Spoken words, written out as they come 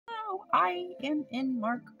I am in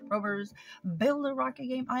Mark Rober's Build a Rocket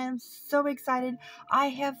game. I am so excited. I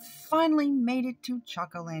have finally made it to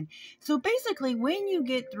Chocoland. So basically, when you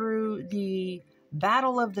get through the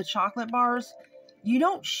Battle of the Chocolate Bars, you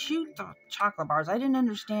don't shoot the chocolate bars. I didn't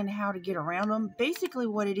understand how to get around them. Basically,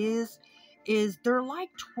 what it is they're like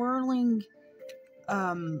twirling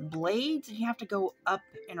blades, and you have to go up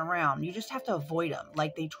and around. You just have to avoid them.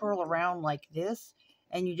 Like, they twirl around like this,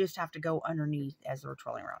 and you just have to go underneath as they're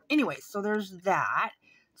twirling around. Anyways, so there's that.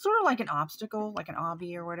 Sort of like an obstacle, like an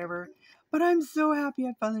obby or whatever. But I'm so happy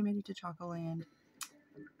I finally made it to Chocoland.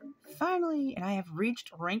 Finally, and I have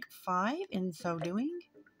reached rank 5 in so doing.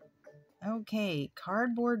 Okay,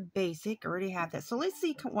 cardboard basic, already have that. So let's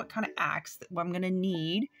see what kind of axe that I'm going to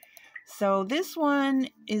need. So this one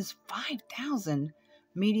is 5,000.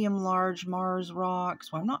 Medium, large, Mars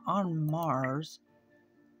rocks. Well, I'm not on Mars.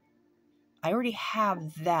 I already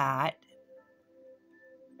have that.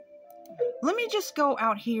 Let me just go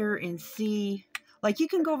out here and see. Like, you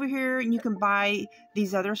can go over here and you can buy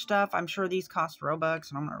these other stuff. I'm sure these cost Robux,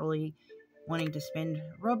 and I'm not really wanting to spend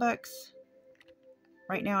Robux.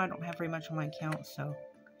 Right now, I don't have very much on my account, so...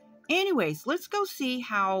 Anyways, let's go see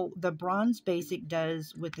how the bronze basic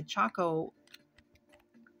does with the Choco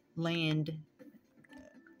Land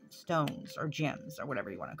stones or gems or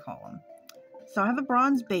whatever you want to call them. So I have a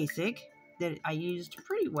bronze basic that I used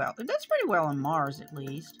pretty well. It does pretty well on Mars, at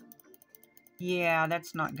least. Yeah,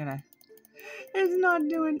 that's not gonna... It's not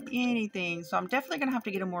doing anything. So I'm definitely gonna have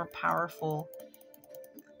to get a more powerful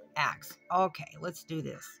axe. Okay, let's do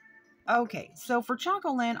this. Okay, so for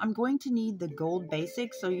Chocoland, I'm going to need the gold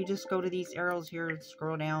basic. So you just go to these arrows here and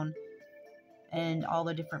scroll down. And all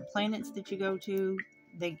the different planets that you go to,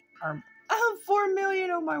 they are... Oh, 4 million,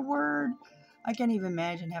 oh my word. I can't even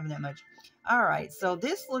imagine having that much. Alright, so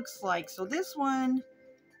this looks like... So this one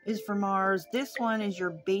is for Mars. This one is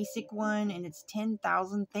your basic one, and it's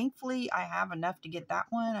 10,000. Thankfully, I have enough to get that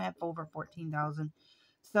one. I have over 14,000.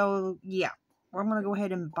 So, yeah. I'm going to go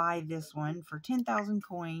ahead and buy this one for 10,000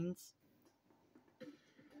 coins.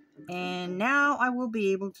 And now I will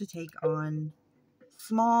be able to take on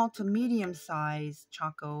small to medium-sized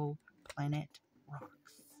Choco Planet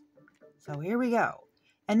rocks. So here we go.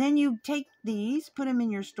 And then you take these, put them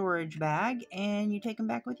in your storage bag, and you take them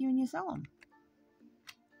back with you and you sell them.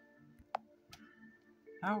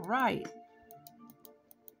 All right.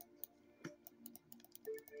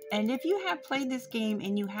 And if you have played this game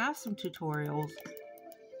and you have some tutorials,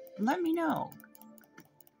 let me know.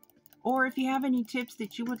 Or if you have any tips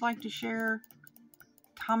that you would like to share,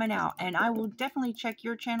 comment out. And I will definitely check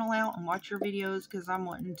your channel out and watch your videos, because I'm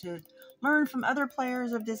wanting to learn from other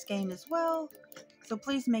players of this game as well. So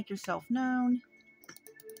please make yourself known.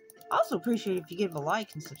 Also appreciate if you give a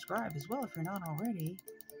like and subscribe as well if you're not already.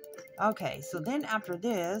 Okay, so then after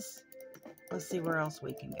this, let's see where else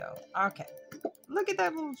we can go. Okay. Look at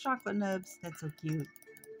that little chocolate nubs. That's so cute.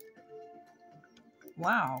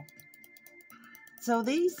 Wow. So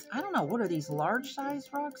these, I don't know, what are these, large size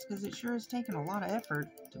rocks? Because it sure has taken a lot of effort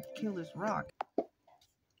to kill this rock.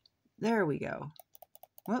 There we go.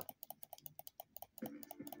 Whoop.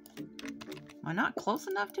 Am I not close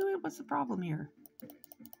enough to it? What's the problem here?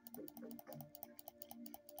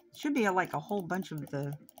 Should be like a whole bunch of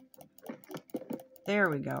the... There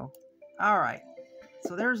we go. Alright.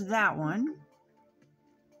 So there's that one.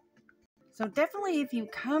 So definitely, if you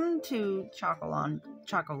come to Chocoland,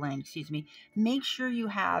 excuse me, make sure you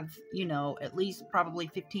have, you know, at least probably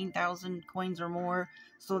 15,000 coins or more.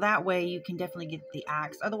 So that way you can definitely get the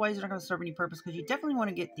axe. Otherwise, they're not going to serve any purpose, because you definitely want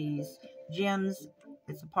to get these gems.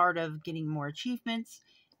 It's a part of getting more achievements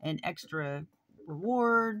and extra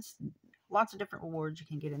rewards. Lots of different rewards you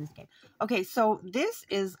can get in this game. Okay, so this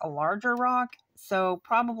is a larger rock. So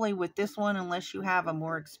probably with this one, unless you have a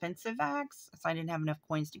more expensive axe, so I didn't have enough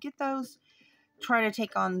coins to get those, try to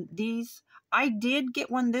take on these. I did get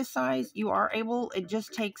one this size. You are able, it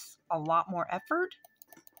just takes a lot more effort.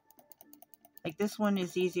 Like this one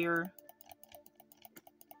is easier.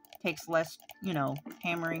 Takes less, you know,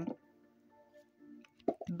 hammering.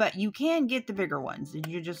 But you can get the bigger ones.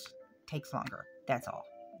 It just takes longer. That's all.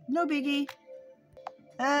 No biggie.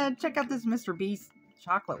 Check out this Mr. Beast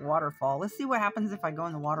chocolate waterfall. Let's see what happens if I go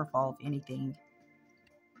in the waterfall, if anything.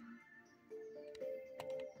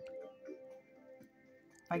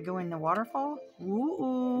 If I go in the waterfall?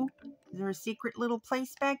 Ooh. Is there a secret little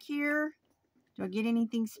place back here? Do I get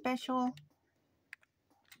anything special?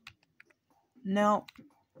 No.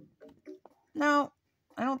 No,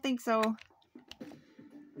 I don't think so.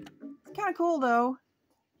 It's kind of cool, though.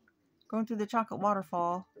 Going through the chocolate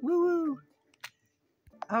waterfall. Woo-woo.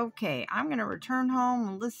 Okay, I'm going to return home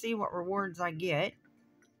and let's see what rewards I get.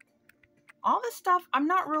 all the stuff, I'm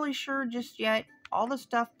not really sure just yet. All the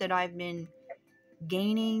stuff that I've been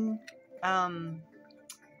gaining,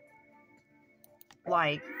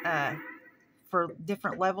 like, for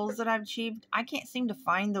different levels that I've achieved, I can't seem to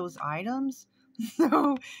find those items.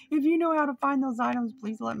 So if you know how to find those items,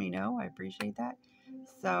 please let me know. I appreciate that.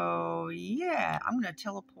 So yeah, I'm going to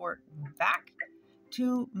teleport back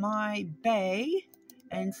to my bay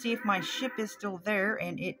and see if my ship is still there,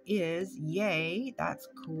 and it is. Yay, that's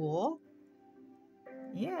cool.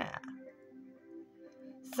 Yeah.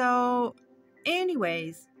 So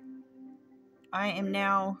anyways, I am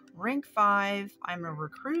now rank 5. I'm a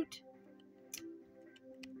recruit.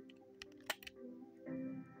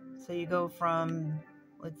 So you go from,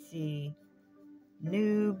 let's see,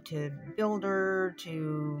 noob to builder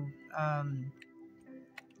to,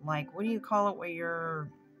 like, what do you call it, where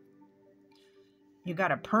you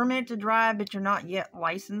got a permit to drive, but you're not yet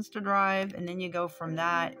licensed to drive. And then you go from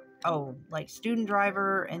that, oh, like student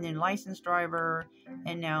driver, and then licensed driver.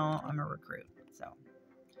 And now I'm a recruit. So,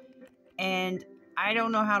 and I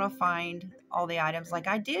don't know how to find all the items. Like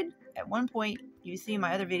I did at one point, you see in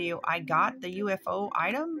my other video, I got the UFO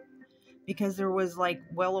item because there was like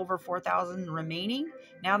well over 4,000 remaining.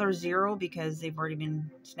 Now there's 0 because they've already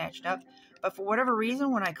been snatched up. But for whatever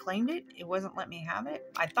reason, when I claimed it, it wasn't letting me have it.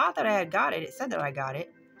 I thought that I had got it. It said that I got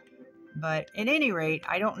it. But at any rate,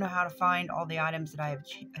 I don't know how to find all the items that I have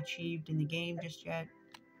achieved in the game just yet.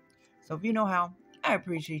 So if you know how, I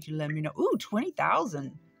appreciate you letting me know. Ooh,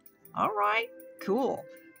 20,000. All right, cool.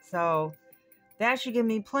 So that should give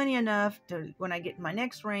me plenty enough to, when I get my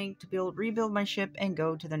next rank, to rebuild my ship and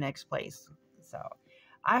go to the next place. So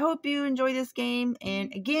I hope you enjoy this game.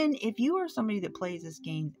 And again, if you are somebody that plays this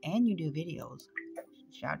game and you do videos,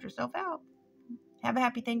 shout yourself out. Have a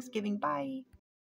happy Thanksgiving. Bye.